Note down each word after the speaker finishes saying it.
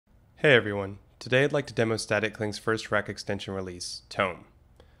Hey everyone, today I'd like to demo Static Clink's first rack extension release, Tome.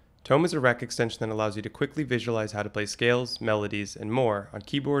 Tome is a rack extension that allows you to quickly visualize how to play scales, melodies, and more on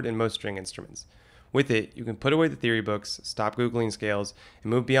keyboard and most string instruments. With it, you can put away the theory books, stop Googling scales,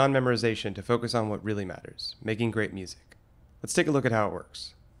 and move beyond memorization to focus on what really matters, making great music. Let's take a look at how it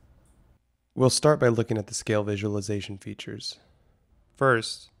works. We'll start by looking at the scale visualization features.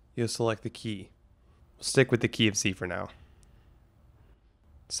 First, you'll select the key. We'll stick with the key of C for now.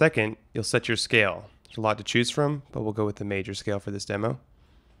 Second, you'll set your scale. There's a lot to choose from, but we'll go with the major scale for this demo.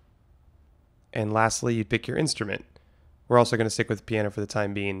 And lastly, you pick your instrument. We're also going to stick with piano for the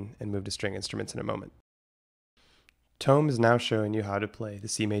time being and move to string instruments in a moment. Tome is now showing you how to play the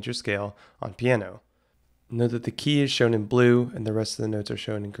C major scale on piano. Note that the key is shown in blue and the rest of the notes are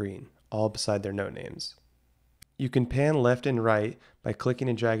shown in green, all beside their note names. You can pan left and right by clicking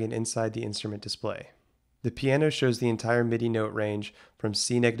and dragging inside the instrument display. The piano shows the entire MIDI note range from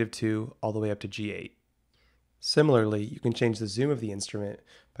C-2 all the way up to G8. Similarly, you can change the zoom of the instrument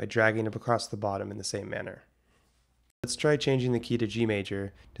by dragging it across the bottom in the same manner. Let's try changing the key to G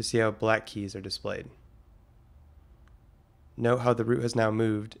major to see how black keys are displayed. Note how the root has now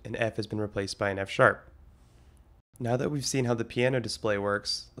moved and F has been replaced by an F sharp. Now that we've seen how the piano display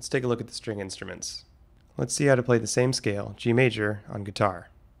works, let's take a look at the string instruments. Let's see how to play the same scale, G major, on guitar.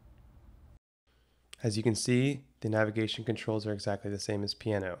 As you can see, the navigation controls are exactly the same as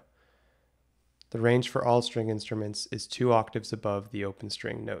piano. The range for all string instruments is 2 octaves above the open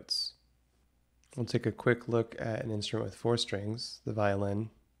string notes. We'll take a quick look at an instrument with 4 strings, the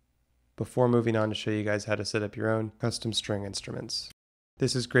violin, before moving on to show you guys how to set up your own custom string instruments.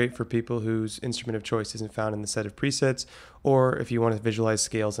 This is great for people whose instrument of choice isn't found in the set of presets, or if you want to visualize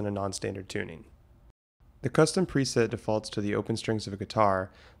scales in a non-standard tuning. The custom preset defaults to the open strings of a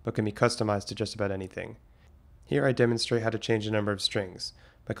guitar, but can be customized to just about anything. Here I demonstrate how to change the number of strings.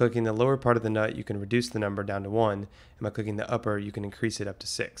 By clicking the lower part of the nut, you can reduce the number down to 1, and by clicking the upper, you can increase it up to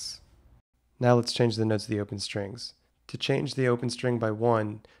 6. Now let's change the notes of the open strings. To change the open string by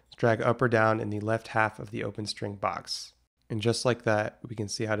 1, drag up or down in the left half of the open string box. And just like that, we can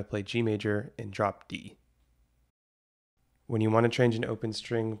see how to play G major and drop D. When you want to change an open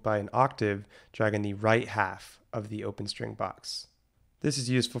string by an octave, drag in the right half of the open string box. This is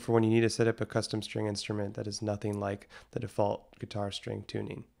useful for when you need to set up a custom string instrument that is nothing like the default guitar string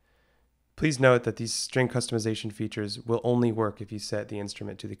tuning. Please note that these string customization features will only work if you set the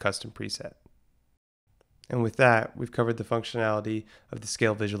instrument to the custom preset. And with that, we've covered the functionality of the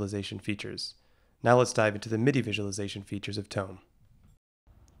scale visualization features. Now let's dive into the MIDI visualization features of Tome.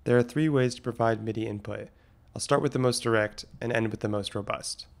 There are 3 ways to provide MIDI input. I'll start with the most direct and end with the most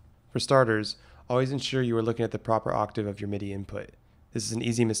robust. For starters, always ensure you are looking at the proper octave of your MIDI input. This is an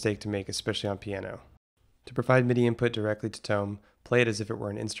easy mistake to make, especially on piano. To provide MIDI input directly to Tome, play it as if it were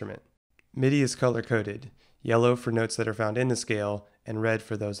an instrument. MIDI is color-coded, yellow for notes that are found in the scale, and red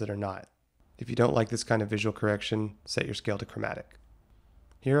for those that are not. If you don't like this kind of visual correction, set your scale to chromatic.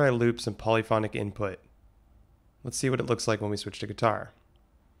 Here I loop some polyphonic input. Let's see what it looks like when we switch to guitar.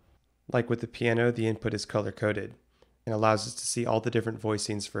 Like with the piano, the input is color-coded and allows us to see all the different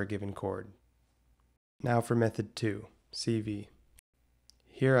voicings for a given chord. Now for method 2, CV.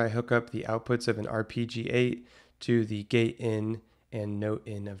 Here I hook up the outputs of an RPG8 to the gate in and note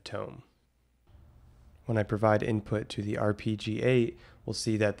in of Tome. When I provide input to the RPG8, we'll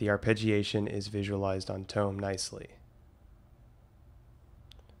see that the arpeggiation is visualized on Tome nicely.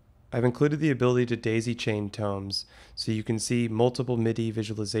 I've included the ability to daisy chain tomes so you can see multiple MIDI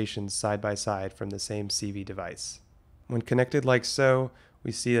visualizations side by side from the same CV device. When connected like so,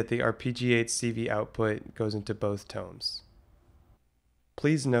 we see that the arpeggiate CV output goes into both tomes.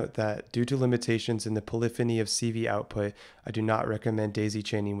 Please note that due to limitations in the polyphony of CV output, I do not recommend daisy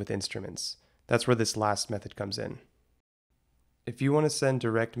chaining with instruments. That's where this last method comes in. If you want to send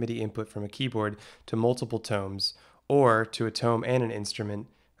direct MIDI input from a keyboard to multiple tomes, or to a tome and an instrument,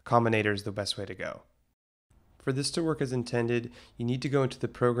 a combinator is the best way to go. For this to work as intended, you need to go into the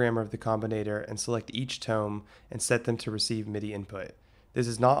programmer of the combinator and select each tome and set them to receive MIDI input. This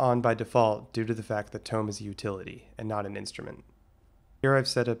is not on by default due to the fact that Tome is a utility and not an instrument. Here I've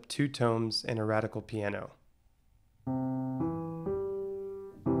set up 2 tomes and a radical piano.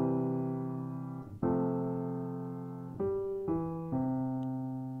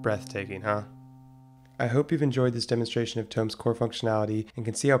 Breathtaking, huh? I hope you've enjoyed this demonstration of Tome's core functionality and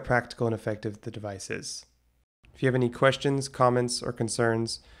can see how practical and effective the device is. If you have any questions, comments, or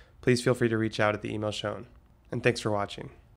concerns, please feel free to reach out at the email shown. And thanks for watching.